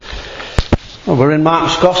Well, we're in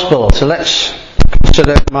Mark's Gospel, so let's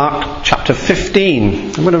consider Mark chapter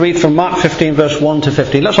 15. I'm going to read from Mark 15 verse 1 to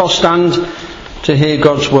 15. Let's all stand to hear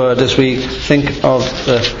God's word as we think of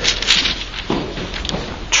the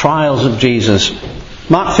trials of Jesus.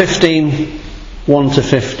 Mark 15, 1 to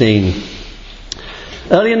 15.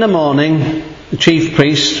 Early in the morning, the chief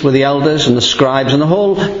priests with the elders and the scribes and the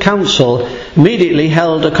whole council immediately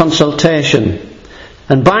held a consultation.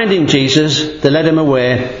 And binding Jesus, they led him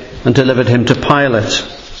away and delivered him to Pilate.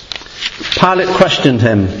 Pilate questioned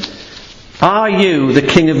him, "Are you the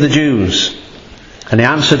king of the Jews?" And he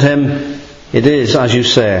answered him, "It is as you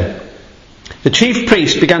say." The chief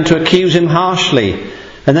priests began to accuse him harshly,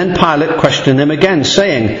 and then Pilate questioned him again,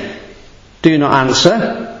 saying, "Do you not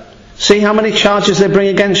answer? See how many charges they bring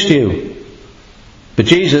against you." But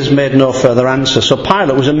Jesus made no further answer, so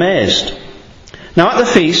Pilate was amazed. Now at the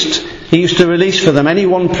feast, he used to release for them any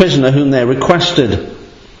one prisoner whom they requested.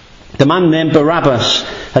 The man named Barabbas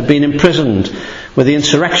had been imprisoned with the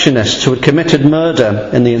insurrectionists who had committed murder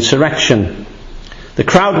in the insurrection. The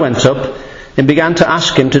crowd went up and began to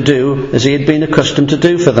ask him to do as he had been accustomed to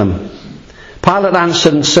do for them. Pilate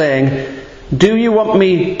answered saying, "Do you want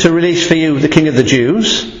me to release for you the king of the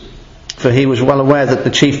Jews?" For he was well aware that the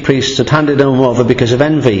chief priests had handed him over because of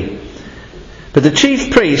envy. But the chief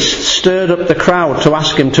priests stirred up the crowd to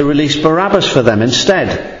ask him to release Barabbas for them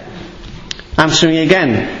instead. Answering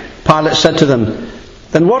again, Pilate said to them,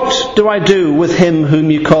 "Then what do I do with him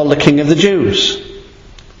whom you call the king of the Jews?"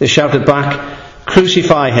 They shouted back,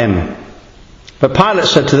 "Crucify him." But Pilate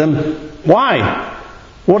said to them, "Why?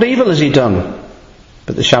 What evil has he done?"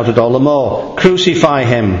 But they shouted all the more, "Crucify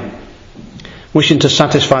him." Wishing to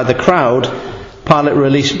satisfy the crowd, Pilate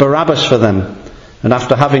released Barabbas for them, and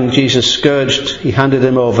after having Jesus scourged, he handed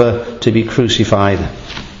him over to be crucified.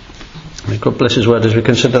 May God bless his word as we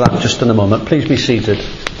consider that just in a moment. Please be seated.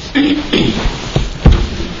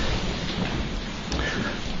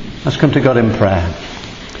 Let's come to God in prayer.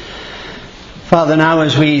 Father, now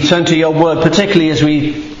as we turn to your word, particularly as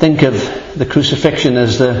we think of the crucifixion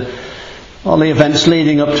as all the events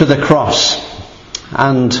leading up to the cross,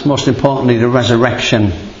 and most importantly the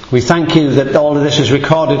resurrection, we thank you that all of this is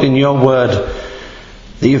recorded in your word,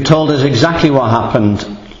 that you've told us exactly what happened,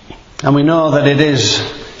 and we know that it is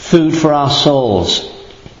food for our souls.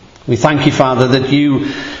 We thank you, Father, that you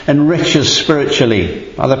enrich us spiritually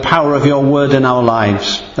by the power of your word in our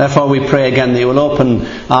lives. Therefore we pray again that you will open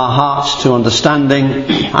our hearts to understanding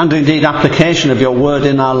and indeed application of your word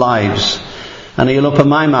in our lives, and that you'll open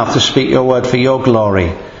my mouth to speak your word for your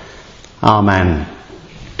glory. Amen.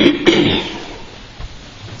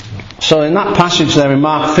 So in that passage there in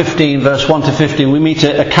Mark 15 verse 1 to 15, we meet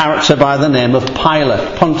a character by the name of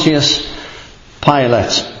Pilate, Pontius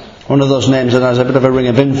Pilate. One of those names that has a bit of a ring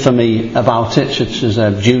of infamy about it, such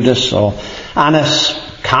as Judas or Annas,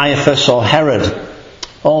 Caiaphas or Herod.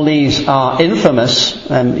 All these are infamous,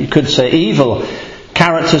 you could say evil,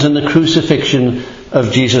 characters in the crucifixion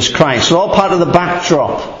of Jesus Christ. They're all part of the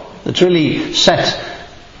backdrop that's really set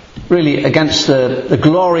against the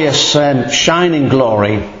glorious, shining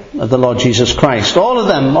glory of the Lord Jesus Christ. All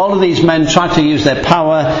of these men tried to use their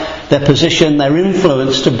power, their position, their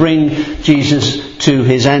influence to bring Jesus to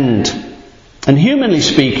his end. And humanly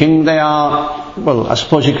speaking, they are, well, I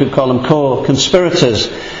suppose you could call them co-conspirators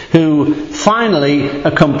who finally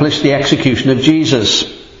accomplished the execution of Jesus.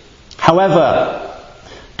 However,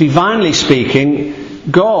 divinely speaking,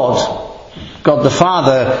 God the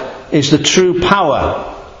Father is the true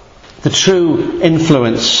power, the true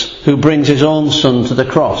influence, who brings his own Son to the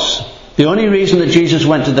cross. The only reason that Jesus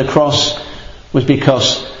went to the cross was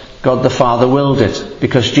because God the Father willed it,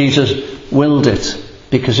 because Jesus willed it,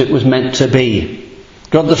 because it was meant to be.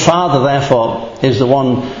 God the Father, therefore, is the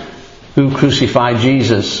one who crucified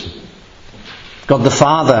Jesus. God the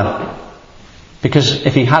Father, because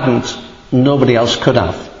if he hadn't, nobody else could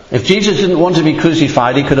have. If Jesus didn't want to be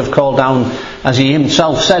crucified, he could have called down, as he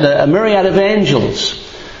himself said, a myriad of angels.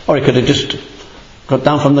 Or he could have just got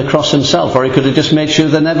down from the cross himself, or he could have just made sure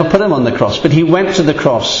they never put him on the cross. But he went to the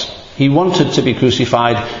cross. He wanted to be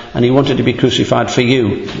crucified, and he wanted to be crucified for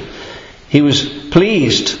you. He was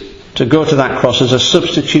pleased to go to that cross as a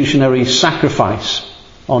substitutionary sacrifice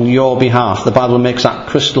on your behalf. The Bible makes that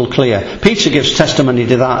crystal clear. Peter gives testimony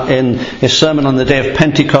to that in his sermon on the day of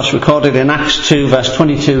Pentecost, recorded in Acts 2 verse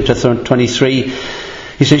 22 to 23.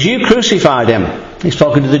 He says, "You crucified him." He's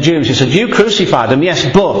talking to the Jews. He said, "You crucified him, yes,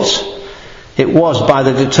 but it was by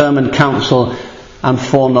the determined counsel and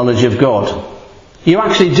foreknowledge of God." You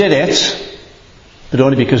actually did it, but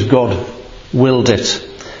only because God willed it.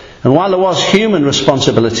 And while there was human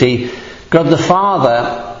responsibility, God the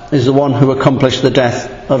Father is the one who accomplished the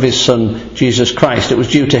death of his Son, Jesus Christ. It was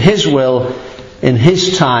due to his will, in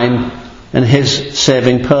his time, and his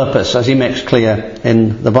saving purpose, as he makes clear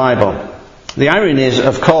in the Bible. The irony is,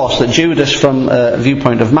 of course, that Judas, from a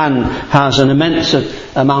viewpoint of man, has an immense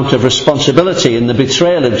amount of responsibility in the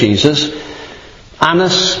betrayal of Jesus.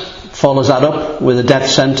 Annas follows that up with a death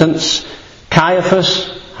sentence.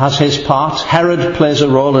 Caiaphas has his part. Herod plays a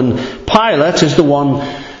role, and Pilate is the one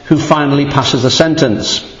who finally passes the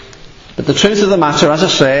sentence. But the truth of the matter, as I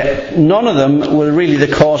say, none of them were really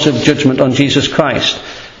the cause of judgment on Jesus Christ.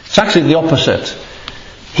 It's actually the opposite.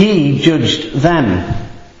 He judged them.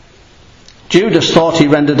 Judas thought he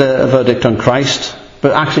rendered a verdict on Christ,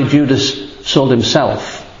 but actually Judas sold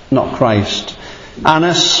himself, not Christ.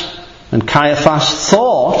 Annas and Caiaphas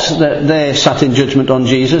thought that they sat in judgment on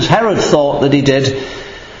Jesus. Herod thought that he did.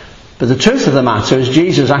 But the truth of the matter is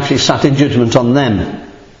Jesus actually sat in judgment on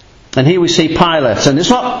them. And here we see Pilate. And it's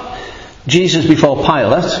not Jesus before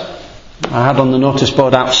Pilate. I had on the notice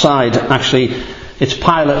board outside, actually, it's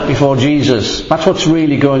Pilate before Jesus. That's what's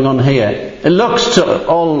really going on here. It looks to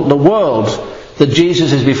all the world that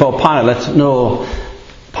Jesus is before Pilate. No,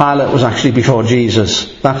 Pilate was actually before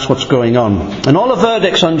Jesus. That's what's going on. And all the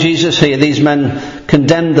verdicts on Jesus here, these men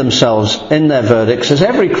condemned themselves in their verdicts, as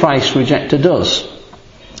every Christ rejecter does.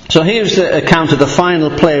 So here's the account of the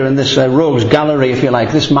final player in this rogues gallery, if you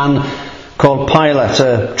like, this man called Pilate,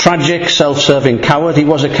 a tragic, self-serving coward. He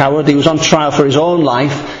was a coward. He was on trial for his own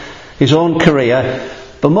life, his own career,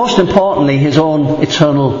 but most importantly, his own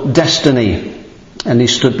eternal destiny. And he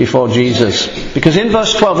stood before Jesus. Because in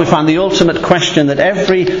verse 12 we find the ultimate question that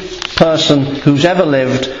every person who's ever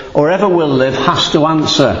lived or ever will live has to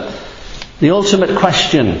answer. The ultimate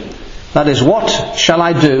question, that is, what shall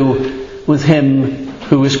I do with him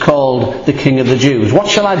who is called the King of the Jews? What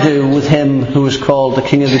shall I do with him who is called the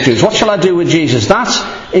King of the Jews? What shall I do with Jesus?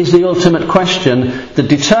 That is the ultimate question that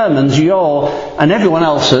determines your and everyone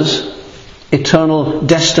else's eternal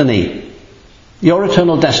destiny. Your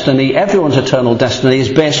eternal destiny, everyone's eternal destiny, is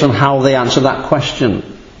based on how they answer that question.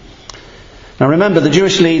 Now remember, the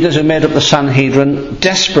Jewish leaders who made up the Sanhedrin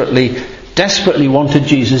desperately wanted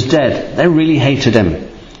Jesus dead. They really hated him.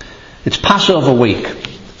 It's Passover week.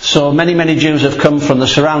 So many Jews have come from the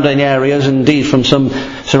surrounding areas, indeed from some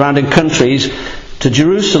surrounding countries, to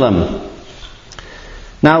Jerusalem.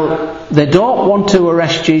 Now, they don't want to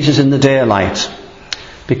arrest Jesus in the daylight,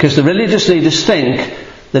 because the religious leaders think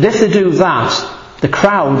that if they do that, the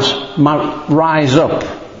crowds might rise up.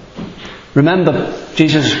 Remember,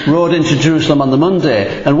 Jesus rode into Jerusalem on the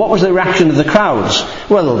Monday, and what was the reaction of the crowds?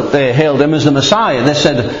 Well, they hailed him as the Messiah. They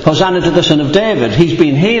said, Hosanna to the Son of David. He's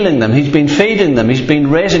been healing them, he's been feeding them, he's been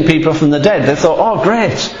raising people from the dead. They thought, oh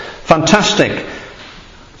great, fantastic.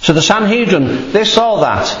 So the Sanhedrin, they saw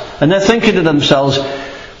that, and they're thinking to themselves,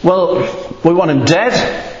 well, we want him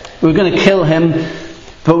dead, we're going to kill him,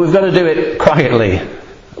 but we've got to do it quietly.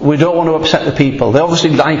 We don't want to upset the people. They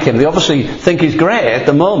obviously like him. They obviously think he's great at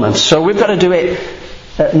the moment. So we've got to do it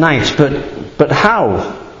at night. But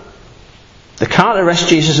how? They can't arrest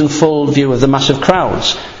Jesus in full view of the massive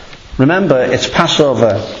crowds. Remember, it's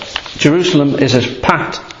Passover. Jerusalem is as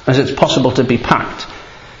packed as it's possible to be packed.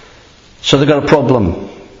 So they've got a problem.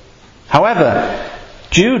 However,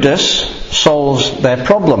 Judas solves their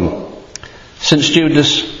problem. Since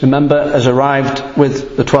Judas, remember, has arrived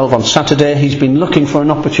with the 12 on Saturday, he's been looking for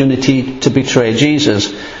an opportunity to betray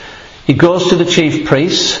Jesus. He goes to the chief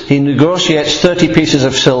priests, he negotiates 30 pieces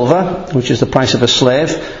of silver, which is the price of a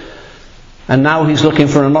slave, and now he's looking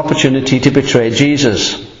for an opportunity to betray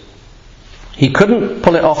Jesus. He couldn't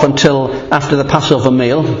pull it off until after the Passover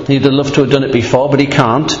meal. He'd have loved to have done it before, but he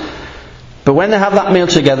can't. But when they have that meal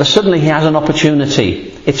together, suddenly he has an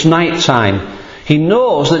opportunity. It's night time. He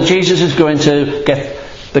knows that Jesus is going to get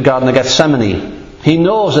the Garden of Gethsemane. He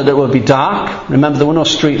knows that it will be dark. Remember, there were no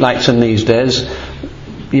street lights in these days.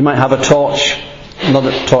 You might have a torch, not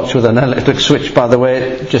a torch with an electric switch, by the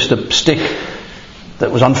way, just a stick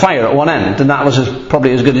that was on fire at one end, and that was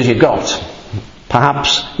probably as good as you got.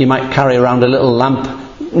 Perhaps you might carry around a little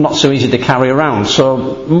lamp, not so easy to carry around.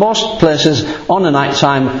 So most places on the night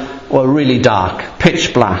time were really dark,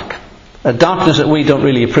 pitch black. A darkness that we don't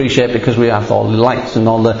really appreciate because we have all the lights and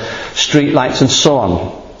all the street lights and so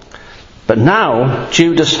on. But now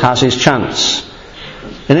Judas has his chance.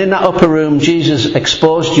 And in that upper room, Jesus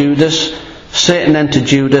exposed Judas, Satan entered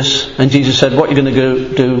Judas, and Jesus said, what are you going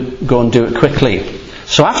to go and do it quickly.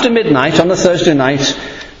 So after midnight, on a Thursday night,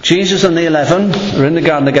 Jesus and the 11 are in the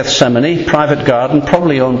Garden of Gethsemane, private garden,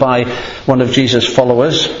 probably owned by one of Jesus'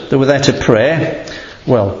 followers. They were there to pray.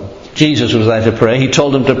 Well, Jesus was there to pray. He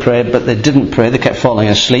told them to pray, but they didn't pray. They kept falling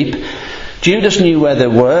asleep. Judas knew where they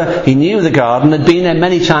were. He knew the garden, had been there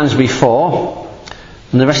many times before,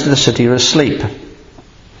 and the rest of the city were asleep.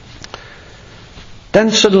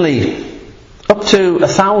 Then suddenly, up to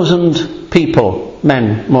 1,000 people,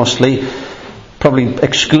 men mostly, probably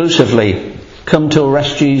exclusively, come to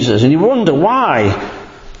arrest Jesus. And you wonder why.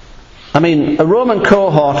 I mean, a Roman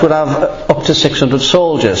cohort would have up to 600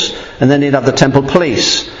 soldiers, and then you'd have the temple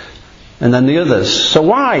police, and then the others. So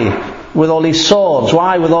why with all these swords?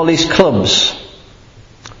 Why with all these clubs?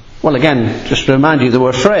 Well, again, just to remind you, they were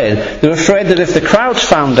afraid. They were afraid that if the crowds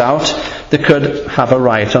found out, they could have a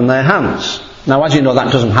riot on their hands. Now, as you know,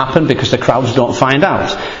 that doesn't happen because the crowds don't find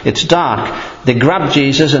out. It's dark. They grab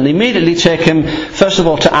Jesus and immediately take him, first of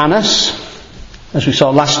all, to Annas, as we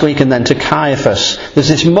saw last week, and then to Caiaphas. There's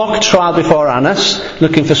this mock trial before Annas,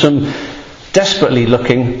 desperately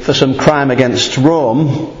looking for some crime against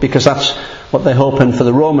Rome, because that's what they're hoping for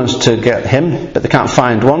the Romans to get him, but they can't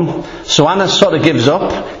find one. So Annas sort of gives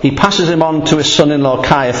up. He passes him on to his son-in-law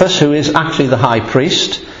Caiaphas, who is actually the high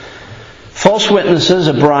priest. False witnesses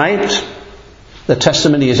are bribed. The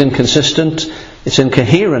testimony is inconsistent. It's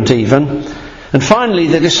incoherent even. And finally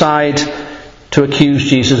they decide to accuse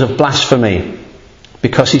Jesus of blasphemy,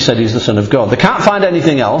 because he said he's the Son of God. They can't find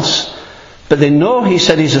anything else, but they know he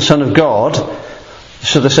said he's the Son of God,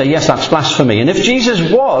 so they say, yes, that's blasphemy. And if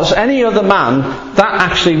Jesus was any other man, that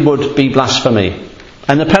actually would be blasphemy.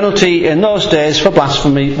 And the penalty in those days for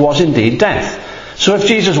blasphemy was indeed death. So if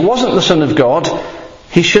Jesus wasn't the Son of God,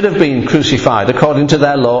 he should have been crucified according to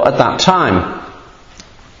their law at that time.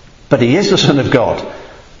 But he is the Son of God,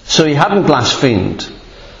 so he hadn't blasphemed.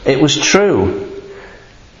 It was true.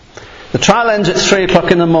 The trial ends at 3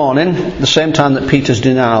 o'clock in the morning, the same time that Peter's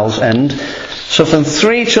denials end. So from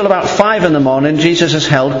 3 till about 5 in the morning, Jesus is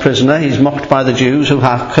held prisoner. He's mocked by the Jews who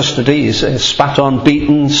have custody. He's spat on,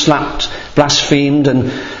 beaten, slapped, blasphemed.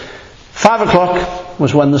 And 5 o'clock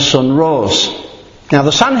was when the sun rose. Now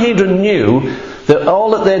the Sanhedrin knew that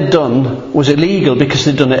all that they'd done was illegal because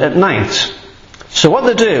they'd done it at night. So what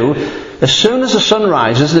they do, as soon as the sun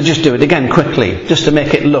rises, they just do it again quickly, just to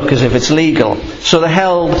make it look as if it's legal. So they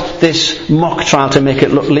held this mock trial to make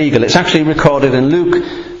it look legal. It's actually recorded in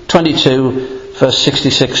Luke 22, verse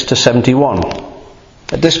 66 to 71.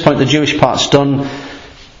 At this point the Jewish part's done,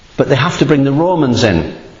 but they have to bring the Romans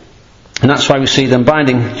in. And that's why we see them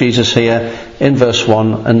binding Jesus here in verse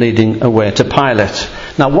 1 and leading away to Pilate.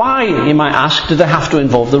 Now why, you might ask, did they have to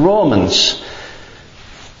involve the Romans?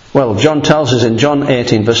 Well, John tells us in John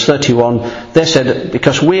 18 verse 31, they said,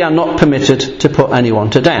 because we are not permitted to put anyone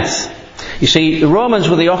to death. You see, the Romans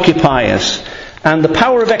were the occupiers, and the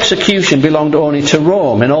power of execution belonged only to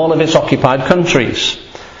Rome in all of its occupied countries.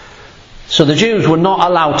 So the Jews were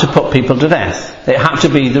not allowed to put people to death. It had to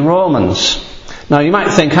be the Romans. Now you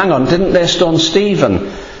might think, hang on, didn't they stone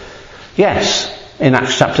Stephen? Yes, in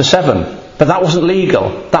Acts chapter 7. But that wasn't legal.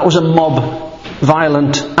 That was a mob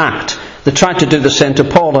violent act. They tried to do the same to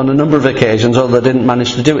Paul on a number of occasions, although they didn't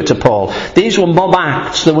manage to do it to Paul. These were mob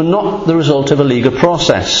acts. They were not the result of a legal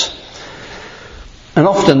process. And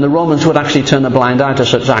often the Romans would actually turn a blind eye to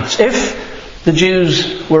such acts. If the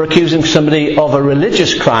Jews were accusing somebody of a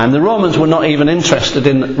religious crime, the Romans were not even interested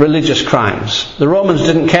in religious crimes. The Romans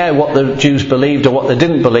didn't care what the Jews believed or what they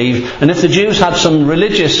didn't believe. And if the Jews had some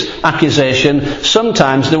religious accusation,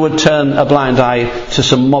 sometimes they would turn a blind eye to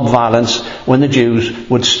some mob violence when the Jews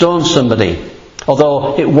would stone somebody,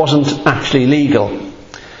 although it wasn't actually legal.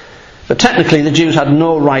 But technically the Jews had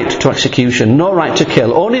no right to execution, no right to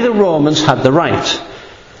kill. Only the Romans had the right.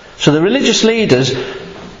 So the religious leaders,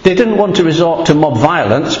 they didn't want to resort to mob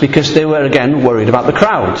violence because they were again worried about the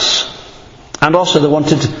crowds. And also they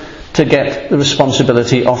wanted to get the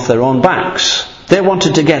responsibility off their own backs. They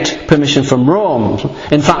wanted to get permission from Rome.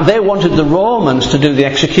 In fact, they wanted the Romans to do the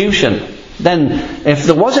execution. Then, if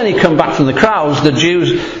there was any comeback from the crowds, the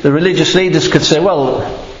Jews, the religious leaders could say,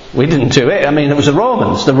 well, we didn't do it. I mean, it was the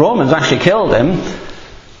Romans. The Romans actually killed him.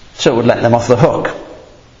 So it would let them off the hook.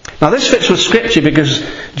 Now this fits with Scripture because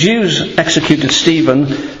Jews executed Stephen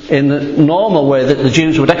in the normal way that the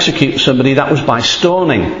Jews would execute somebody, that was by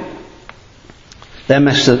stoning. Their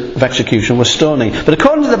method of execution was stoning. But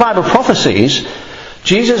according to the Bible prophecies,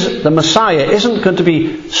 Jesus, the Messiah, isn't going to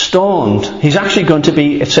be stoned. He's actually going to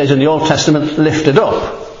be, it says in the Old Testament, lifted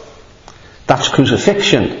up. That's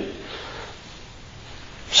crucifixion.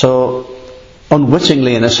 So,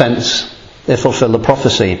 unwittingly in a sense, they fulfill the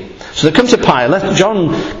prophecy. So they come to Pilate.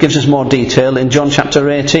 John gives us more detail in John chapter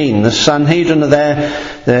 18. The Sanhedrin are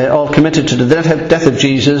there. They're all committed to the death of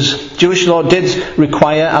Jesus. Jewish law did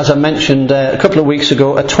require, as I mentioned a couple of weeks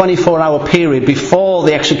ago, a 24-hour period before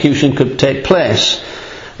the execution could take place.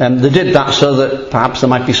 They did that so that perhaps there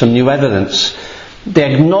might be some new evidence.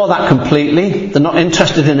 They ignore that completely. They're not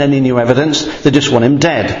interested in any new evidence. They just want him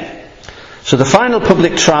dead. So the final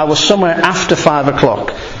public trial was somewhere after 5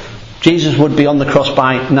 o'clock. Jesus would be on the cross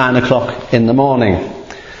by 9 o'clock in the morning.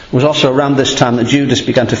 It was also around this time that Judas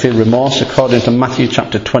began to feel remorse, according to Matthew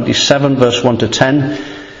chapter 27, verse 1 to 10.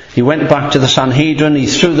 He went back to the Sanhedrin, he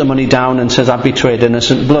threw the money down and says, "I've betrayed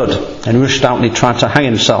innocent blood," and rushed out and he tried to hang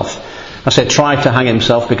himself. I say tried to hang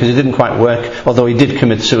himself because it didn't quite work, although he did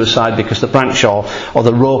commit suicide because the branch or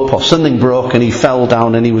the rope or something broke and he fell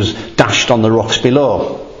down and he was dashed on the rocks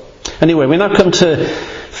below. Anyway, we now come to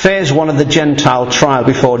phase 1 of the Gentile trial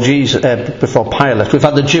before Pilate. We've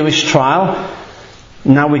had the Jewish trial,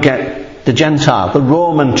 now we get the Gentile, the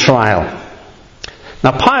Roman trial.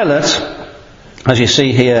 Now Pilate, as you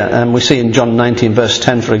see here, and we see in John 19 verse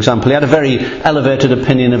 10 for example, he had a very elevated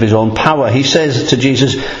opinion of his own power. He says to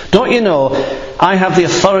Jesus, "Don't you know I have the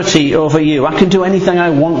authority over you? I can do anything I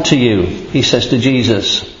want to you," he says to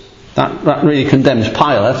Jesus. That really condemns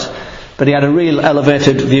Pilate, but he had a real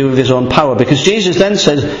elevated view of his own power, because Jesus then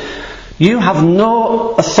says, "You have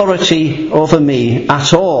no authority over me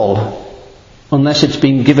at all unless it's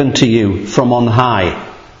been given to you from on high."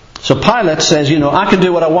 So Pilate says, "I can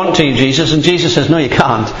do what I want to you, Jesus," and Jesus says, "No, you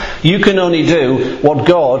can't. You can only do what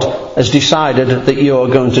God has decided that you're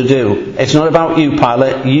going to do. It's not about you,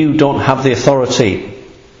 Pilate. You don't have the authority."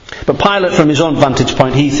 But Pilate, from his own vantage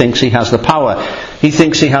point, he thinks he has the power. He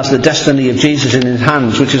thinks he has the destiny of Jesus in his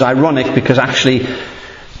hands, which is ironic because actually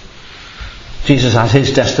Jesus has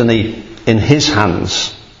his destiny in his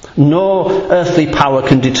hands. No earthly power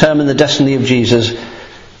can determine the destiny of Jesus,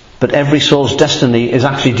 but every soul's destiny is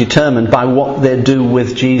actually determined by what they do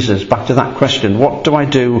with Jesus. Back to that question, what do I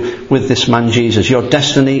do with this man Jesus? Your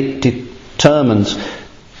destiny determines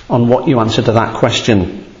on what you answer to that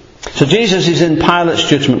question. So Jesus is in Pilate's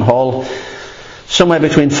judgment hall somewhere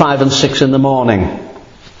between 5 and 6 in the morning.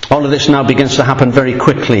 All of this now begins to happen very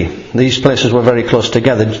quickly. These places were very close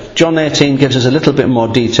together. John 18 gives us a little bit more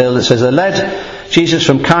detail. It says, "They led Jesus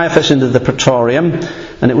from Caiaphas into the praetorium,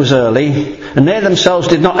 and it was early, and they themselves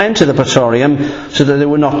did not enter the praetorium, so that they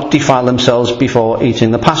would not defile themselves before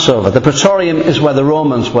eating the Passover." The praetorium is where the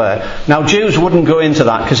Romans were. Now Jews wouldn't go into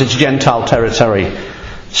that because it's Gentile territory.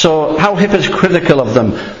 So how hypocritical of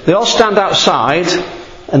them. They all stand outside,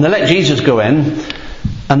 and they let Jesus go in,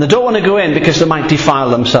 and they don't want to go in because they might defile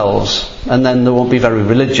themselves, and then they won't be very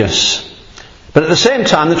religious. But at the same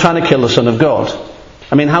time, they're trying to kill the Son of God.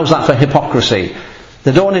 I mean, how's that for hypocrisy?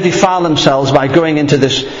 They don't want to defile themselves by going into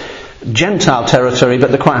this Gentile territory,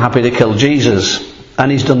 but they're quite happy to kill Jesus. And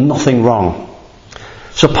he's done nothing wrong.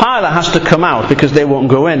 So Pilate has to come out because they won't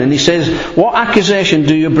go in. And he says, "What accusation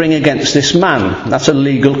do you bring against this man?" That's a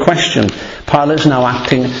legal question. Pilate's now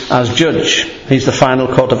acting as judge. He's the final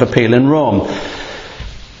court of appeal in Rome.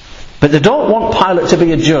 But they don't want Pilate to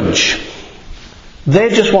be a judge. They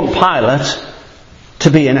just want Pilate to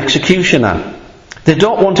be an executioner. They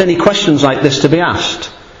don't want any questions like this to be asked.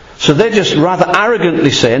 So they just rather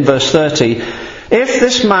arrogantly say in verse 30, "If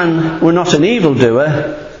this man were not an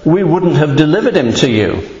evildoer, we wouldn't have delivered him to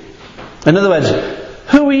you." In other words,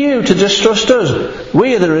 who are you to distrust us?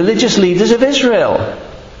 We are the religious leaders of Israel.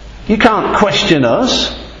 You can't question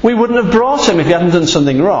us. We wouldn't have brought him if he hadn't done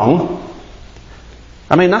something wrong.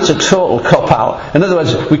 I mean, that's a total cop-out. In other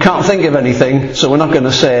words, we can't think of anything, so we're not going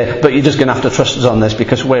to say, but you're just going to have to trust us on this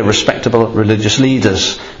because we're respectable religious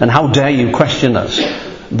leaders. And how dare you question us?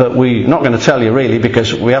 But we're not going to tell you really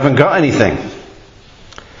because we haven't got anything.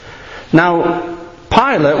 Now,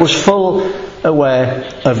 Pilate was full aware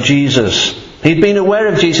of Jesus. He'd been aware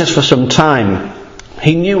of Jesus for some time.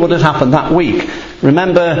 He knew what had happened that week.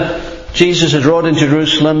 Remember, Jesus had rode into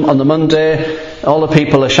Jerusalem on the Monday. All the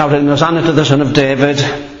people are shouting, "Hosanna to the Son of David."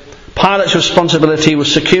 Pilate's responsibility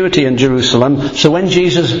was security in Jerusalem. So when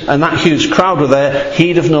Jesus and that huge crowd were there,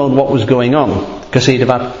 he'd have known what was going on. Because he'd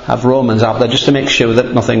have Romans out there just to make sure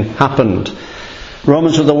that nothing happened.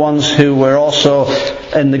 Romans were the ones who were also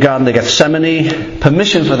in the Garden of Gethsemane.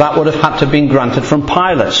 Permission for that would have had to have been granted from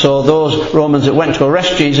Pilate. So those Romans that went to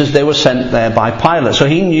arrest Jesus, they were sent there by Pilate. So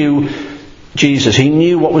he knew Jesus. He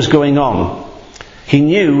knew what was going on. He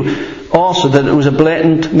knew also that it was a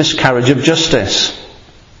blatant miscarriage of justice.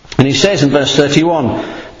 And he says in verse 31,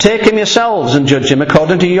 "Take him yourselves and judge him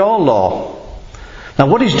according to your law." Now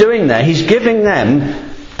what he's doing there, he's giving them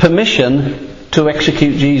permission to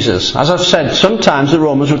execute Jesus. As I've said, sometimes the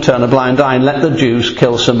Romans would turn a blind eye and let the Jews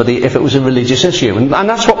kill somebody if it was a religious issue. And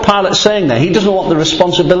that's what Pilate's saying there. He doesn't want the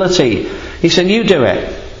responsibility. He's saying, you do it.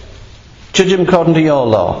 Judge him according to your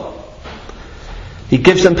law. He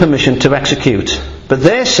gives them permission to execute. But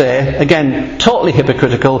they say, again, totally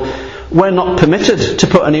hypocritical, we're not permitted to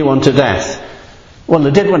put anyone to death. Well,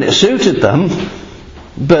 they did when it suited them,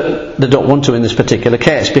 but they don't want to in this particular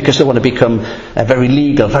case because they want to become very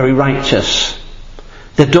legal, very righteous.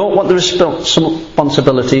 They don't want the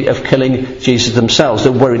responsibility of killing Jesus themselves.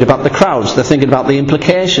 They're worried about the crowds. They're thinking about the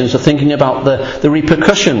implications. They're thinking about the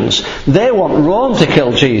repercussions. They want Rome to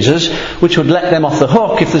kill Jesus, which would let them off the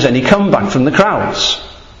hook if there's any comeback from the crowds.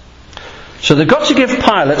 So they've got to give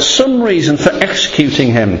Pilate some reason for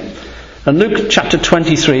executing him. And Luke chapter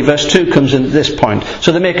 23 verse 2 comes in at this point.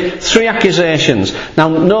 So they make 3 accusations. Now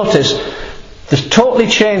notice, they've totally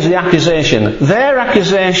changed the accusation. Their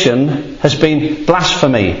accusation has been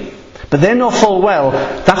blasphemy. But they know full well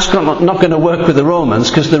that's not going to work with the Romans,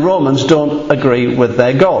 because the Romans don't agree with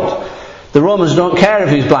their God. The Romans don't care if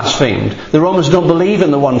he's blasphemed. The Romans don't believe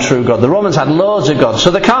in the one true God. The Romans had loads of gods.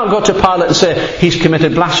 So they can't go to Pilate and say, he's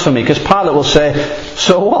committed blasphemy, because Pilate will say,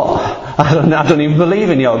 so what? I don't even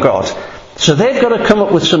believe in your God. So they've got to come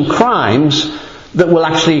up with some crimes that will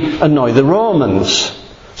actually annoy the Romans.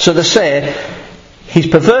 So they say, he's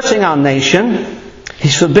perverting our nation,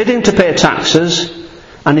 he's forbidding to pay taxes,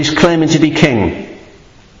 and he's claiming to be king.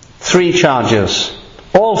 3 charges.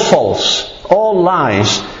 All false. All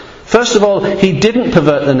lies. First of all, he didn't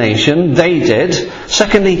pervert the nation, they did.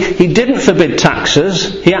 Secondly, he didn't forbid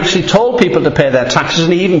taxes. He actually told people to pay their taxes,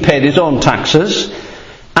 and he even paid his own taxes.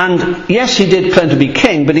 And yes, he did claim to be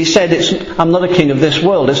king, but he said, I'm not a king of this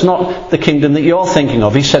world. It's not the kingdom that you're thinking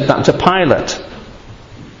of. He said that to Pilate.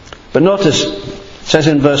 But notice, it says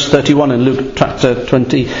in verse 31 in Luke chapter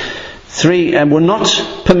 23, and we're not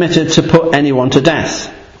permitted to put anyone to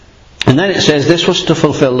death. And then it says, this was to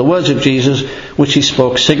fulfill the words of Jesus which he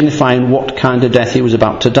spoke, signifying what kind of death he was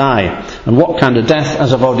about to die. And what kind of death,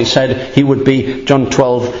 as I've already said, he would be. John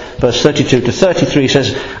 12 verse 32 to 33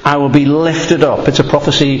 says, I will be lifted up. It's a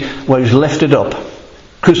prophecy where he's lifted up.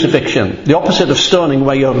 Crucifixion. The opposite of stoning,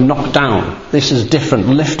 where you're knocked down. This is different.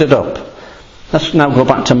 Lifted up. Let's now go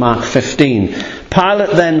back to Mark 15.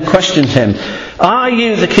 Pilate then questioned him, are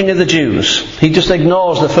you the king of the Jews? He just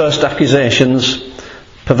ignores the first accusations.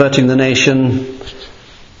 Perverting the nation,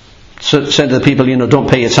 said to the people, don't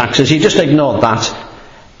pay your taxes. He just ignored that.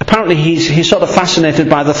 Apparently he's sort of fascinated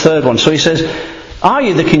by the third one. So he says, are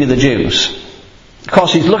you the king of the Jews? Of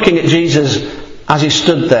course, he's looking at Jesus as he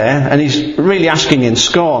stood there, and he's really asking in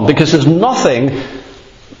scorn, because there's nothing,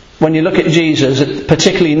 when you look at Jesus,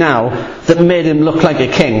 particularly now, that made him look like a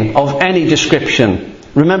king of any description.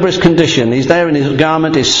 Remember his condition. He's there in his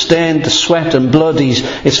garment, is stained, sweat and blood.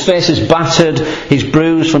 His face is battered. He's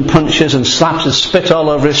bruised from punches and slaps and spit all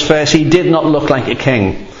over his face. He did not look like a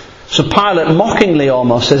king. So Pilate mockingly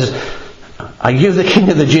almost says, are you the king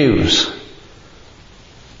of the Jews?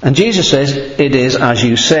 And Jesus says, it is as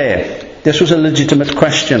you say. This was a legitimate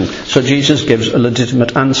question. So Jesus gives a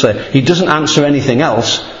legitimate answer. He doesn't answer anything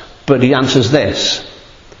else, but he answers this.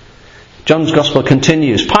 John's Gospel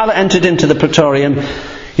continues. Pilate entered into the praetorium.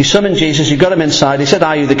 He summoned Jesus. He got him inside. He said,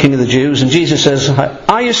 are you the king of the Jews? And Jesus says,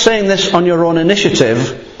 are you saying this on your own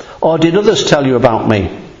initiative, or did others tell you about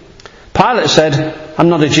me? Pilate said, I'm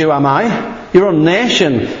not a Jew, am I? Your own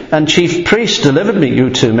nation and chief priests delivered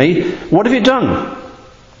you to me. What have you done?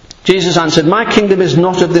 Jesus answered, my kingdom is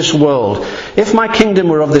not of this world. If my kingdom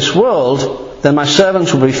were of this world, then my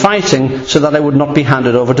servants would be fighting so that I would not be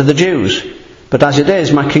handed over to the Jews. But as it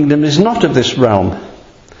is, my kingdom is not of this realm.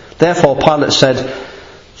 Therefore Pilate said,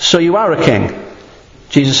 so you are a king?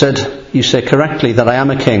 Jesus said, you say correctly that I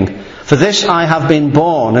am a king. For this I have been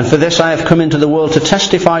born, and for this I have come into the world to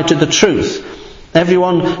testify to the truth.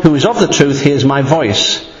 Everyone who is of the truth hears my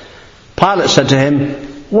voice. Pilate said to him,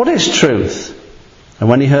 what is truth? And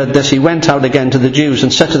when he heard this, he went out again to the Jews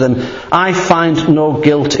and said to them, I find no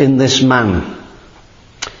guilt in this man.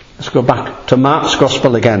 Let's go back to Mark's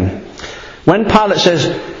Gospel again. When Pilate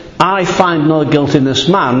says, I find no guilt in this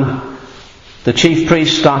man, the chief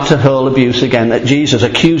priests start to hurl abuse again at Jesus,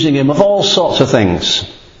 accusing him of all sorts of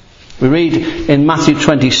things. We read in Matthew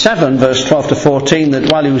 27 verse 12 to 14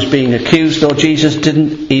 that while he was being accused, though, Jesus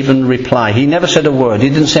didn't even reply. He never said a word. He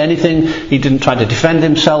didn't say anything. He didn't try to defend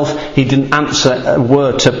himself. He didn't answer a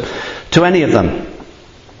word to any of them.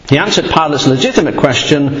 He answered Pilate's legitimate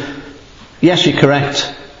question, yes, you're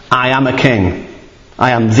correct, I am a king.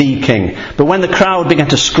 I am the king. But when the crowd began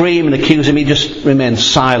to scream and accuse him, he just remained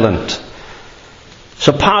silent.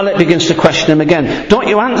 So Pilate begins to question him again. Don't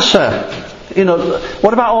you answer?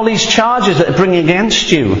 What about all these charges that are bringing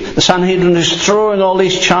against you? The Sanhedrin is throwing all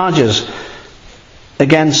these charges.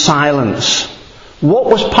 Again, silence. What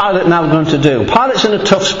was Pilate now going to do? Pilate's in a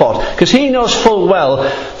tough spot, because he knows full well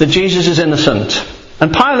that Jesus is innocent.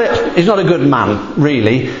 And Pilate is not a good man,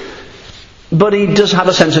 really, but he does have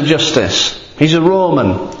a sense of justice. He's a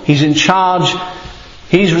Roman. He's in charge.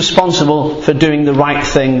 He's responsible for doing the right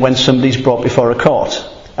thing when somebody's brought before a court.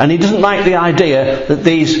 And he doesn't like the idea that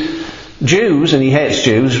these Jews, and he hates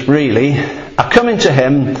Jews, really, are coming to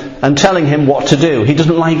him and telling him what to do. He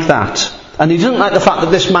doesn't like that. And he doesn't like the fact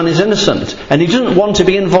that this man is innocent. And he doesn't want to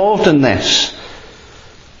be involved in this.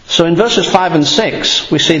 So in verses 5 and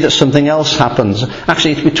 6, we see that something else happens.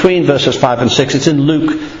 Actually, it's between verses 5 and 6. It's in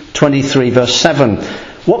Luke 23, verse 7.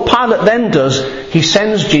 What Pilate then does, he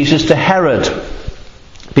sends Jesus to Herod,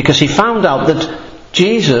 because he found out that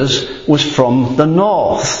Jesus was from the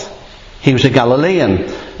north. He was a Galilean.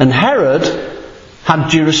 And Herod had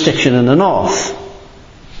jurisdiction in the north.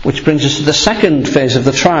 Which brings us to the second phase of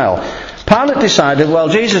the trial. Pilate decided, well,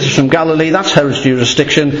 Jesus is from Galilee, that's Herod's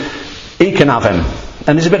jurisdiction, he can have him.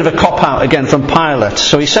 And there's a bit of a cop-out again from Pilate.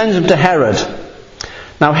 So he sends him to Herod.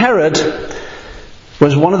 Now Herod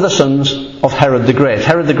was one of the sons of Herod the Great.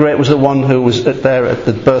 Herod the Great was the one who was there at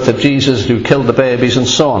the birth of Jesus, who killed the babies and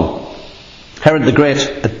so on. Herod the Great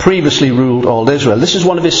had previously ruled all Israel. This is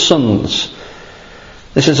one of his sons.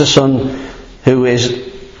 This is a son who is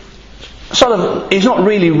he's not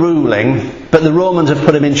really ruling, but the Romans have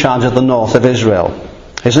put him in charge of the north of Israel.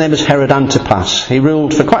 His name is Herod Antipas. He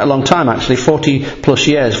ruled for quite a long time, actually, 40 plus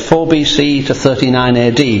years, 4 BC to 39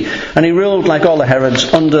 AD. And he ruled, like all the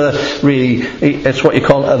Herods, under, really, it's what you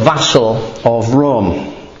call a vassal of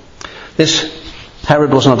Rome. This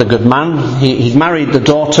Herod was not a good man. He'd married the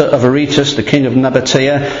daughter of Aretas, the king of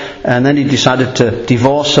Nabatea, and then he decided to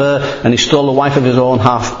divorce her, and he stole the wife of his own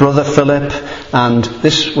half-brother, Philip. And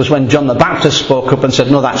this was when John the Baptist spoke up and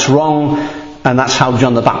said, no, that's wrong. And that's how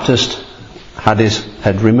John the Baptist had his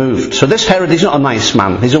head removed. So this Herod is not a nice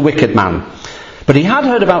man. He's a wicked man. But he had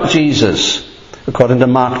heard about Jesus, according to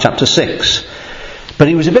Mark chapter 6. But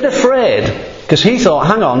he was a bit afraid, because he thought,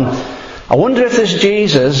 hang on, I wonder if this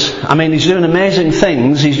Jesus, he's doing amazing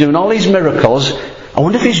things, he's doing all these miracles, I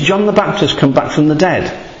wonder if he's John the Baptist come back from the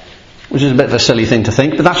dead. Which is a bit of a silly thing to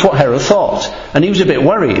think, but that's what Herod thought. And he was a bit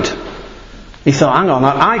worried. He thought, hang on,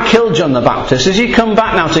 I killed John the Baptist, has he come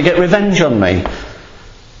back now to get revenge on me?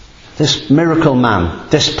 This miracle man,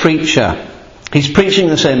 this preacher, he's preaching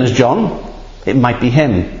the same as John. It might be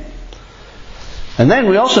him. And then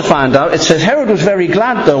we also find out, it says Herod was very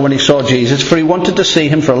glad though when he saw Jesus, for he wanted to see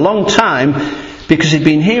him for a long time, because he'd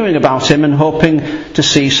been hearing about him and hoping to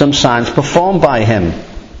see some signs performed by him.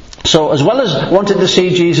 So as well as wanting to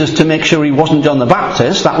see Jesus to make sure he wasn't John the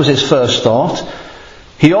Baptist, that was his first thought,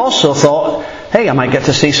 he also thought, hey, I might get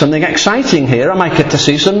to see something exciting here. I might get to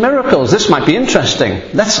see some miracles. This might be interesting.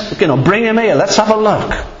 Let's, bring him here. Let's have a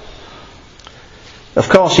look. Of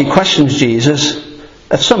course, he questions Jesus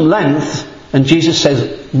at some length, and Jesus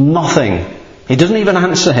says nothing. He doesn't even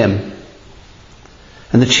answer him.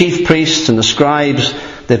 And the chief priests and the scribes,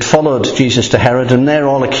 they'd followed Jesus to Herod, and they're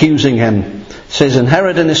all accusing him. It says, and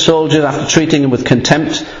Herod and his soldiers, after treating him with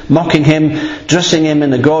contempt, mocking him, dressing him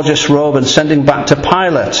in a gorgeous robe, and sending back to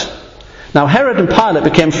Pilate. Now Herod and Pilate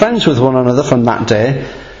became friends with one another from that day,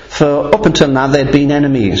 for up until now they'd been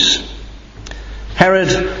enemies. Herod,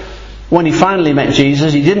 when he finally met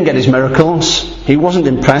Jesus, he didn't get his miracles. He wasn't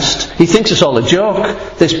impressed. He thinks it's all a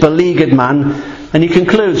joke, this beleaguered man, and he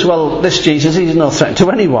concludes, well, this Jesus, he's no threat to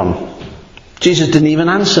anyone. Jesus didn't even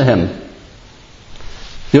answer him.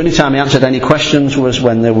 The only time he answered any questions was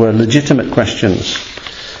when there were legitimate questions.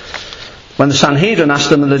 When the Sanhedrin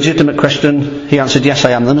asked him a legitimate question, he answered, yes,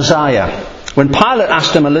 I am the Messiah. When Pilate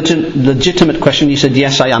asked him a legitimate question, he said,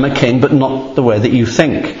 yes, I am a king, but not the way that you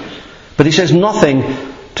think. But he says nothing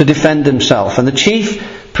to defend himself. And the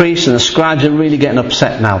chief priests and the scribes are really getting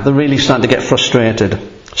upset now. They're really starting to get frustrated.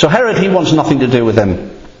 So Herod, he wants nothing to do with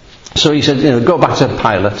him. So he said, go back to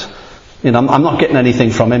Pilate. I'm not getting anything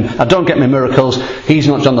from him. I don't get my miracles. He's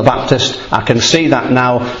not John the Baptist. I can see that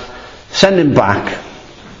now. Send him back.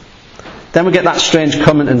 Then we get that strange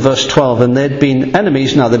comment in verse 12, and they'd been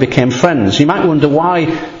enemies, now they became friends. You might wonder why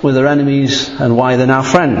were they enemies and why they're now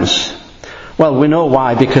friends. Well, we know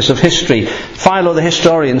why, because of history. Philo the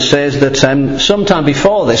historian says that sometime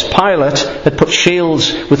before this, Pilate had put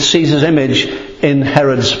shields with Caesar's image in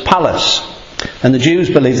Herod's palace. And the Jews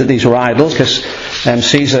believed that these were idols, because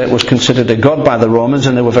Caesar was considered a god by the Romans,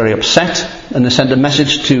 and they were very upset. And they sent a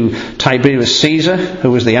message to Tiberius Caesar,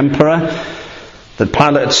 who was the emperor, that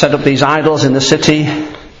Pilate had set up these idols in the city,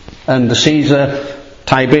 and the Caesar,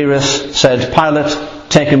 Tiberius, said, Pilate,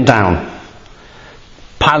 take him down.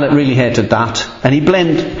 Pilate really hated that, and he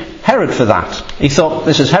blamed Herod for that. He thought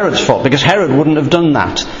this is Herod's fault, because Herod wouldn't have done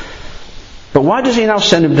that. But why does he now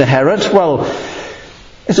send him to Herod? Well,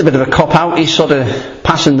 It's a bit of a cop-out. He's sort of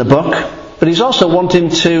passing the buck. But he's also wanting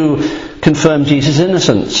to confirm Jesus'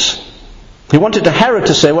 innocence. He wanted Herod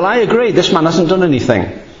to say, well, I agree, this man hasn't done anything.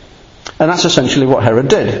 And that's essentially what Herod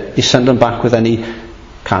did. He sent him back with any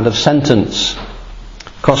kind of sentence.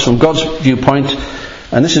 Of course, from God's viewpoint,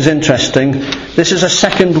 and this is interesting, this is a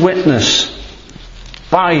second witness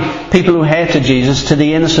by people who hated Jesus to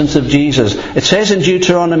the innocence of Jesus. It says in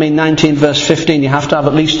Deuteronomy 19 verse 15, you have to have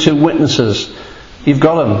at least 2 witnesses. You've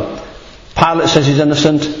got them. Pilate says he's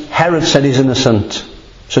innocent. Herod said he's innocent.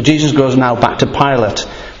 So Jesus goes now back to Pilate,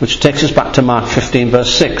 which takes us back to Mark 15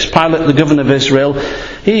 verse 6. Pilate, the governor of Israel,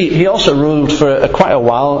 he also ruled for quite a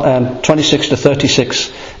while, 26 to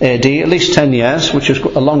 36 AD, at least 10 years, which was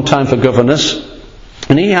a long time for governors.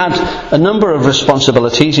 And he had a number of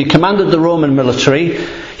responsibilities. He commanded the Roman military,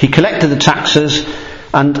 he collected the taxes,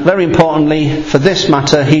 and very importantly, for this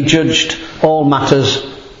matter, he judged all matters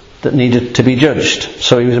that needed to be judged.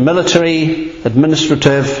 So he was a military,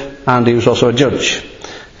 administrative, and he was also a judge.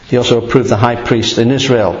 He also approved the high priest in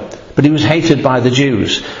Israel. But he was hated by the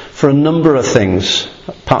Jews for a number of things,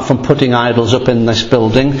 apart from putting idols up in this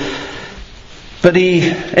building. But he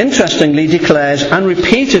interestingly declares and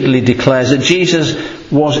repeatedly declares that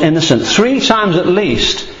Jesus was innocent. 3 times at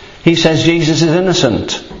least he says Jesus is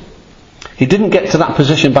innocent. He didn't get to that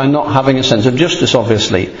position by not having a sense of justice,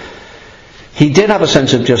 obviously. He did have a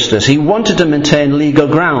sense of justice. He wanted to maintain legal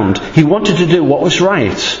ground. He wanted to do what was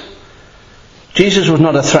right. Jesus was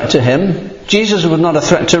not a threat to him. Jesus was not a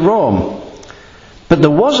threat to Rome. But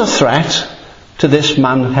there was a threat to this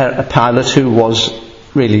man, Pilate, who was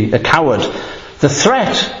really a coward. The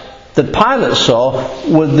threat that Pilate saw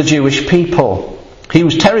were the Jewish people. He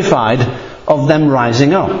was terrified of them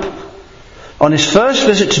rising up. On his first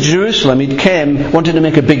visit to Jerusalem, he wanted to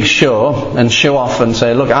make a big show and show off and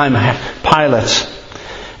say, look, I'm Pilate.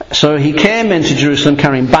 So he came into Jerusalem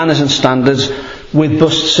carrying banners and standards with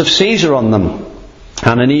busts of Caesar on them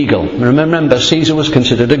and an eagle. Remember, Caesar was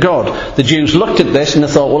considered a god. The Jews looked at this and they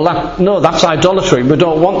thought, well, that's idolatry. We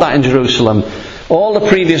don't want that in Jerusalem. All the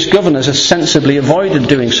previous governors had sensibly avoided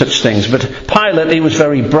doing such things. But Pilate, he was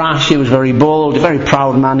very brash, he was very bold, a very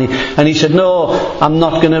proud man. And he said, no, I'm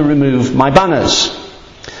not going to remove my banners.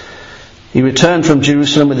 He returned from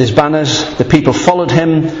Jerusalem with his banners. The people followed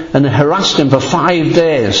him and harassed him for 5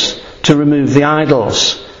 days to remove the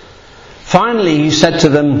idols. Finally, he said to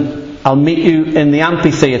them, I'll meet you in the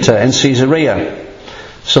amphitheatre in Caesarea.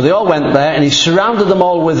 So they all went there and he surrounded them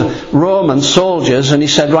all with Roman soldiers and he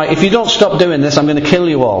said, right, if you don't stop doing this, I'm going to kill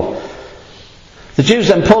you all. The Jews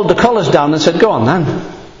then pulled the collars down and said, go on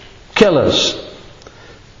then, kill us.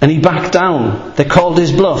 And he backed down. They called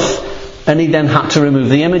his bluff and he then had to remove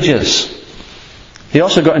the images. He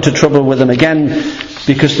also got into trouble with them again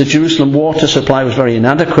because the Jerusalem water supply was very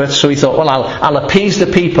inadequate, so he thought, well, I'll appease the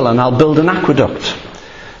people and I'll build an aqueduct.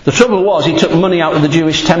 The trouble was he took money out of the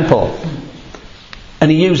Jewish temple and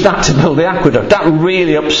he used that to build the aqueduct. That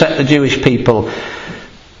really upset the Jewish people.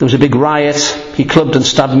 There was a big riot. He clubbed and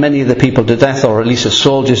stabbed many of the people to death, or at least the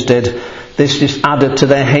soldiers did. This just added to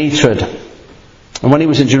their hatred. And when he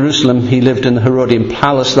was in Jerusalem, he lived in the Herodian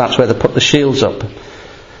palace. That's where they put the shields up.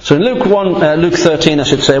 So in Luke 13,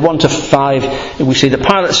 1 to 5, we see that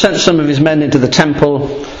Pilate sent some of his men into the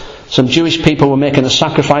temple. Some Jewish people were making a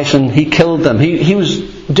sacrifice and he killed them. He was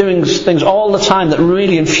doing things all the time that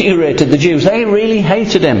really infuriated the Jews. They really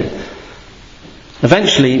hated him.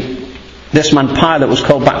 Eventually, this man Pilate was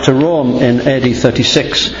called back to Rome in AD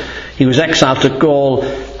 36. He was exiled to Gaul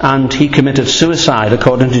and he committed suicide,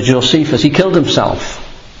 according to Josephus. He killed himself.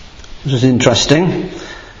 This is interesting.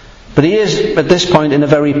 But he is, at this point, in a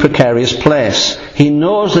very precarious place. He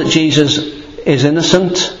knows that Jesus is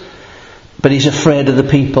innocent, but he's afraid of the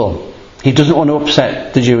people. He doesn't want to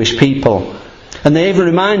upset the Jewish people. And they even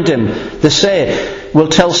remind him, they say, we'll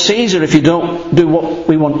tell Caesar if you don't do what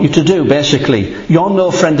we want you to do, basically. You're no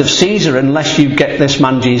friend of Caesar unless you get this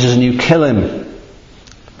man Jesus and you kill him.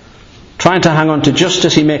 Trying to hang on to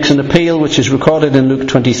justice, he makes an appeal, which is recorded in Luke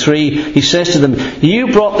 23. He says to them,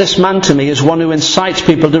 you brought this man to me as one who incites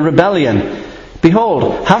people to rebellion.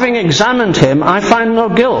 Behold, having examined him, I find no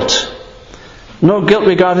guilt. No guilt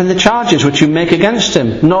regarding the charges which you make against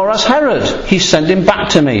him, nor has Herod. He sent him back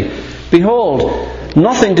to me. Behold,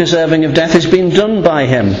 nothing deserving of death has been done by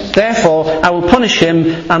him. Therefore, I will punish him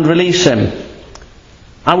and release him.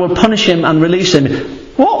 I will punish him and release him.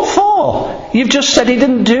 What for? You've just said he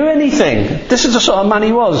didn't do anything. This is the sort of man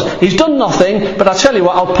he was. He's done nothing, but I tell you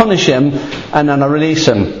what, I'll punish him and then I'll release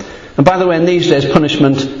him. And by the way, in these days,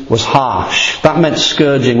 punishment was harsh. That meant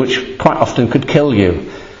scourging, which quite often could kill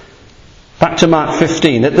you. Back to Mark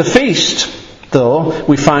 15. At the feast, though,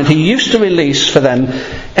 we find he used to release for them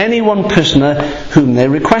any one prisoner whom they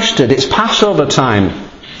requested. It's Passover time.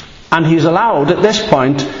 And he's allowed at this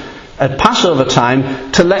point, at Passover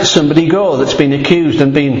time, to let somebody go that's been accused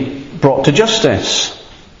and been brought to justice.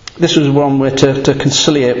 This was one way to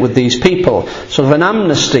conciliate with these people. Sort of an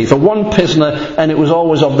amnesty for one prisoner, and it was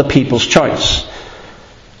always of the people's choice.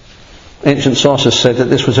 Ancient sources say that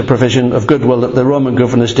this was a provision of goodwill that the Roman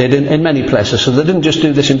governors did in many places. So they didn't just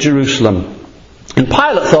do this in Jerusalem. And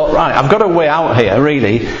Pilate thought, right, I've got a way out here,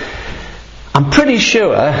 really. I'm pretty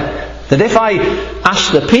sure that if I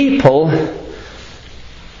ask the people,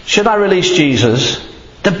 should I release Jesus,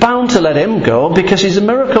 they're bound to let him go because he's a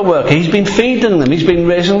miracle worker. He's been feeding them. He's been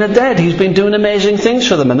raising the dead. He's been doing amazing things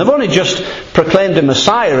for them. And they've only just proclaimed him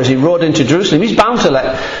Messiah as he rode into Jerusalem. They're bound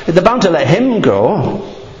to let him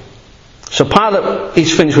go. So Pilate,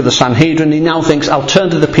 he's finished with the Sanhedrin. He now thinks, I'll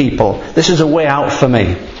turn to the people. This is a way out for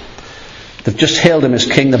me. They've just hailed him as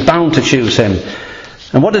king. They're bound to choose him.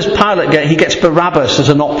 And what does Pilate get? He gets Barabbas as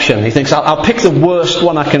an option. He thinks, I'll pick the worst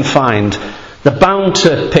one I can find. They're bound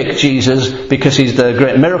to pick Jesus because he's the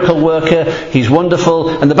great miracle worker, he's wonderful,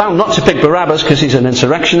 and they're bound not to pick Barabbas because he's an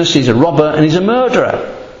insurrectionist, he's a robber, and he's a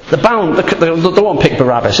murderer. They're bound, they won't pick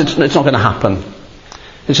Barabbas, it's not going to happen.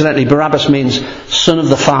 Incidentally, Barabbas means son of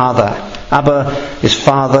the father. Abba is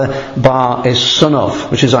father, Bar is son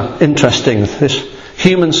of, which is interesting. This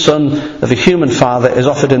human son of a human father is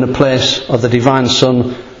offered in the place of the divine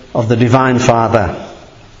son of the divine father.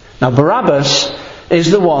 Now Barabbas is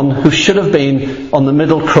the one who should have been on the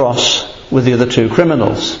middle cross with the other two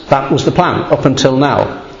criminals. That was the plan up until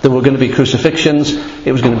now. There were going to be crucifixions.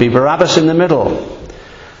 It was going to be Barabbas in the middle.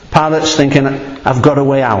 Pilate's thinking, I've got a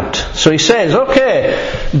way out. So he says,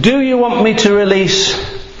 okay, do you want me to release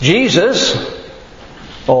Jesus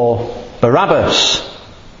or Barabbas?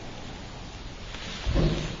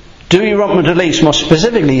 Do you want me to release, more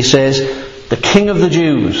specifically he says, the King of the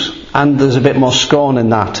Jews? And there's a bit more scorn in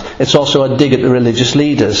that. It's also a dig at the religious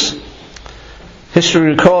leaders.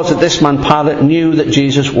 History records that this man Pilate knew that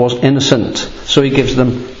Jesus was innocent. So he gives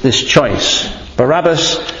them this choice.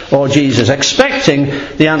 Barabbas or Jesus. Expecting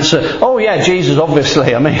the answer, oh yeah, Jesus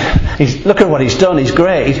obviously. I mean, look at what he's done. He's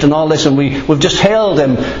great. He's done all this and we've just hailed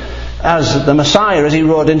him as the Messiah as he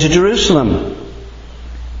rode into Jerusalem.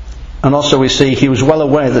 And also we see he was well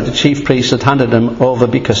aware that the chief priests had handed him over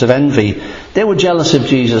because of envy. They were jealous of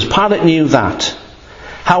Jesus. Pilate knew that.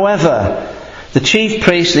 However, the chief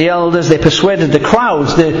priests, the elders, they persuaded the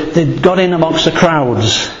crowds. They got in amongst the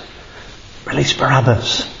crowds. Release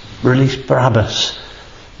Barabbas. Release Barabbas.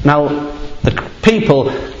 Now, the people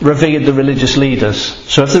revered the religious leaders.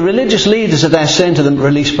 So if the religious leaders are there saying to them,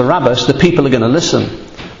 release Barabbas, the people are going to listen.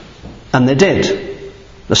 And they did.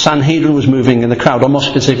 The Sanhedrin was moving in the crowd, or more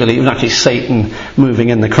specifically, it was actually Satan moving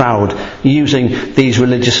in the crowd, using these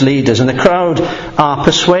religious leaders. And the crowd are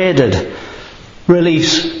persuaded,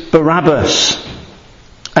 release Barabbas.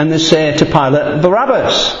 And they say to Pilate,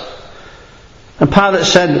 Barabbas. And Pilate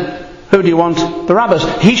said, who do you want?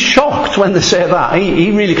 Barabbas. He's shocked when they say that.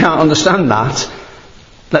 He really can't understand that.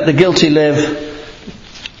 Let the guilty live.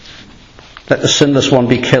 Let the sinless one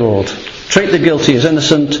be killed. Treat the guilty as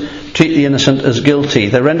innocent. Treat the innocent as guilty.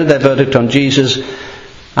 They rendered their verdict on Jesus.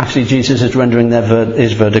 Actually, Jesus is rendering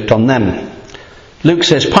his verdict on them. Luke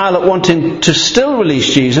says, Pilate, wanting to still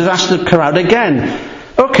release Jesus, asked the crowd again,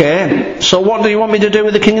 okay, so what do you want me to do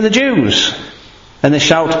with the King of the Jews? And they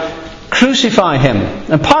shout, crucify him.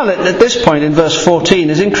 And Pilate, at this point in verse 14,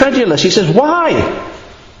 is incredulous. He says, why?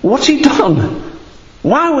 What's he done?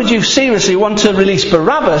 Why would you seriously want to release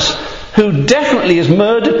Barabbas, who definitely has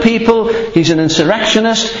murdered people? He's an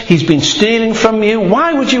insurrectionist. He's been stealing from you.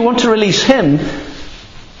 Why would you want to release him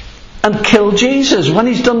and kill Jesus when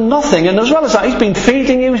he's done nothing? And as well as that, he's been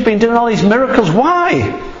feeding you. He's been doing all these miracles.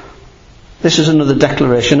 Why? This is another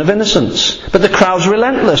declaration of innocence. But the crowd's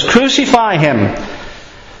relentless. Crucify him.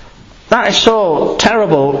 That is so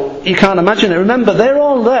terrible, you can't imagine it. Remember, they're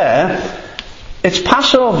all there. It's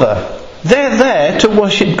Passover. They're there to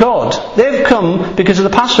worship God. They've come because of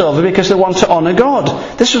the Passover, because they want to honour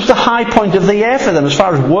God. This was the high point of the year for them as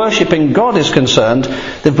far as worshipping God is concerned.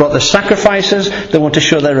 They've brought their sacrifices. They want to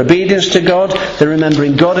show their obedience to God. They're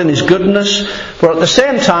remembering God and His goodness. But at the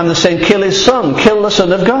same time, they're saying, kill His Son. Kill the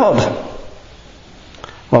Son of God.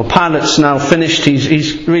 Well, Pilate's now finished.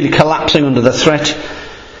 He's really collapsing under the threat.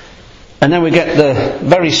 And then we get the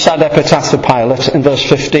very sad epitaph for Pilate in verse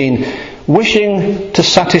 15. Wishing to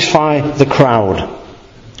satisfy the crowd.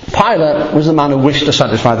 Pilate was the man who wished to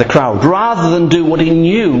satisfy the crowd. Rather than do what he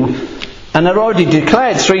knew and had already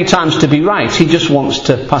declared 3 times to be right, he just wants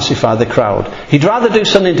to pacify the crowd. He'd rather do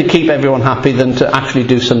something to keep everyone happy than to actually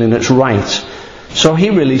do something that's right. So he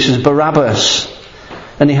releases Barabbas,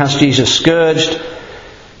 and he has Jesus scourged,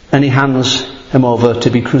 and he hands him over to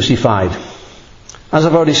be crucified. As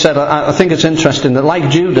I've already said, I think it's interesting that like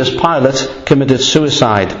Judas, Pilate committed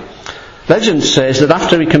suicide. Legend says that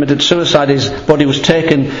after he committed suicide, his body was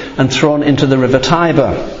taken and thrown into the river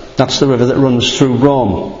Tiber. That's the river that runs through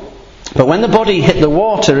Rome. But when the body hit the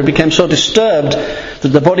water, it became so disturbed that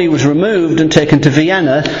the body was removed and taken to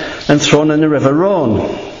Vienna and thrown in the river Rhone.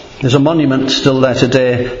 There's a monument still there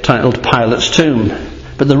today titled Pilate's Tomb.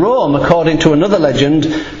 But the Rome, according to another legend,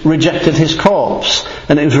 rejected his corpse,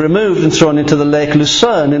 and it was removed and thrown into the Lake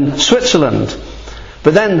Lucerne in Switzerland.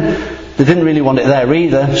 But then they didn't really want it there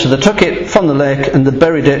either, so they took it from the lake and they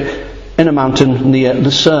buried it in a mountain near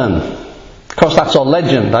Lucerne. Of course, that's all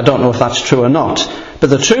legend. I don't know if that's true or not.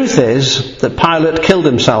 But the truth is that Pilate killed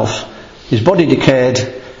himself. His body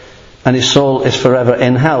decayed, and his soul is forever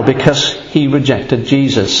in hell because he rejected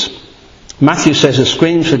Jesus. Matthew says the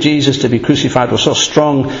screams for Jesus to be crucified were so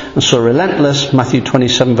strong and so relentless, Matthew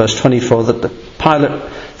 27 verse 24, that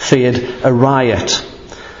Pilate feared a riot.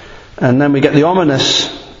 And then we get the ominous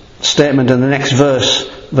statement in the next verse,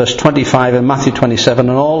 verse 25 in Matthew 27,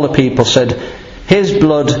 and all the people said, "His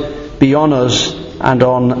blood be on us and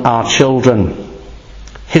on our children."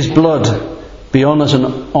 His blood be on us and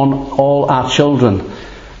on all our children.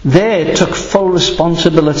 They took full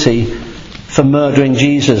responsibility for murdering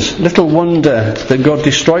Jesus. Little wonder that God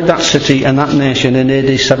destroyed that city and that nation in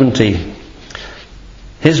AD 70.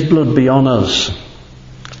 His blood be on us.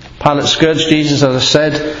 Pilate scourged Jesus, as I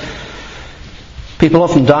said. People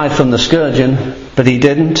often died from the scourging, but he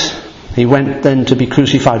didn't. He went then to be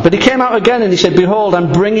crucified. But he came out again and he said, "Behold,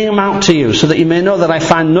 I'm bringing him out to you, so that you may know that I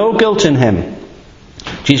find no guilt in him."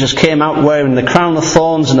 Jesus came out wearing the crown of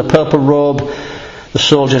thorns and a purple robe. The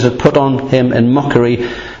soldiers had put on him in mockery.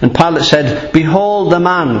 And Pilate said, "Behold the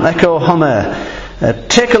man, Echo Homer.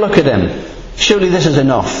 Take a look at him. Surely this is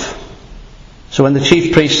enough." So when the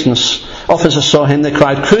chief priests and officers saw him, they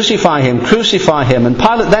cried, "Crucify him, crucify him." And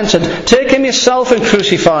Pilate then said, "Take him yourself and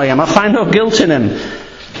crucify him. I find no guilt in him."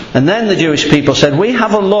 And then the Jewish people said, "We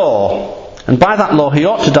have a law, and by that law he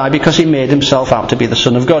ought to die because he made himself out to be the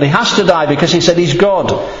Son of God. He has to die because he said he's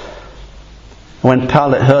God." When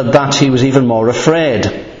Pilate heard that, he was even more afraid.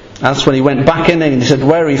 That's when he went back in and he said,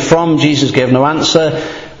 "Where are you from?" Jesus gave no answer.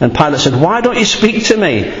 And Pilate said, "Why don't you speak to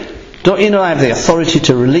me? Don't you know I have the authority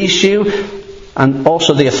to release you and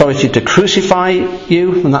also the authority to crucify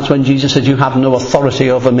you?" And that's when Jesus said, "You have no authority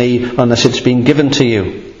over me unless it's been given to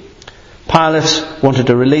you." Pilate wanted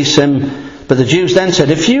to release him, but the Jews then said,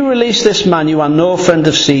 "If you release this man, you are no friend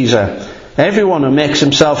of Caesar. Everyone who makes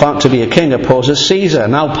himself out to be a king opposes Caesar."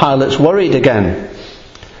 Now Pilate's worried again.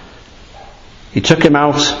 He took him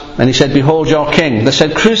out and he said, "Behold your king." They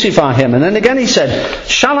said, "Crucify him." And then again he said,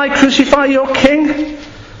 "Shall I crucify your king?"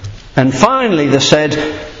 And finally they said,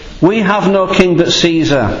 "We have no king but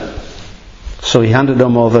Caesar." So he handed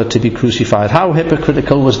him over to be crucified. How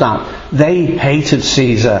hypocritical was that? They hated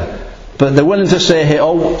Caesar, but they're willing to say here,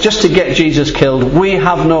 "Oh, just to get Jesus killed, we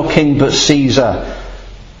have no king but Caesar."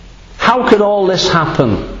 How could all this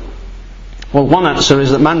happen? Well, one answer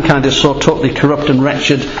is that mankind is so totally corrupt and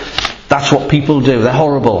wretched, that's what people do. They're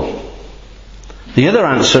horrible. The other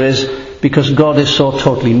answer is because God is so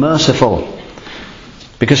totally merciful.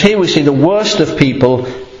 Because here we see the worst of people,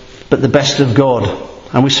 but the best of God.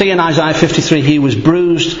 And we see in Isaiah 53, he was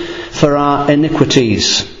bruised for our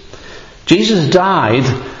iniquities. Jesus died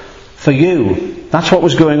for you. That's what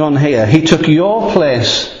was going on here. He took your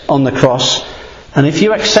place on the cross. And if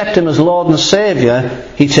you accept him as Lord and Saviour,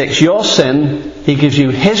 he takes your sin, he gives you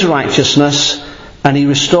his righteousness, and he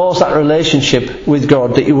restores that relationship with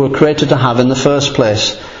God that you were created to have in the first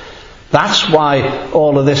place. That's why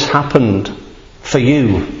all of this happened for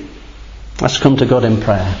you. Let's come to God in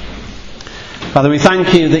prayer. Father, we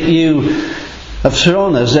thank you that you have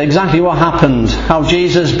shown us exactly what happened, how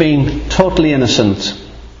Jesus, being totally innocent,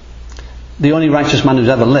 the only righteous man who's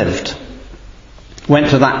ever lived, went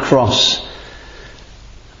to that cross,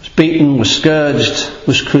 was beaten, was scourged,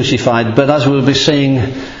 was crucified. But as we'll be seeing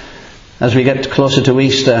as we get closer to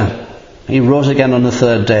Easter, he rose again on the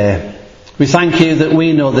third day. We thank you that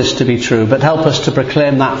we know this to be true, but help us to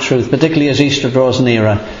proclaim that truth, particularly as Easter draws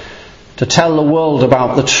nearer, to tell the world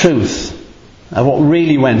about the truth of what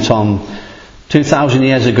really went on 2,000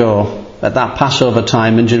 years ago at that Passover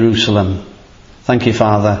time in Jerusalem. Thank you,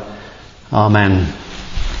 Father. Amen.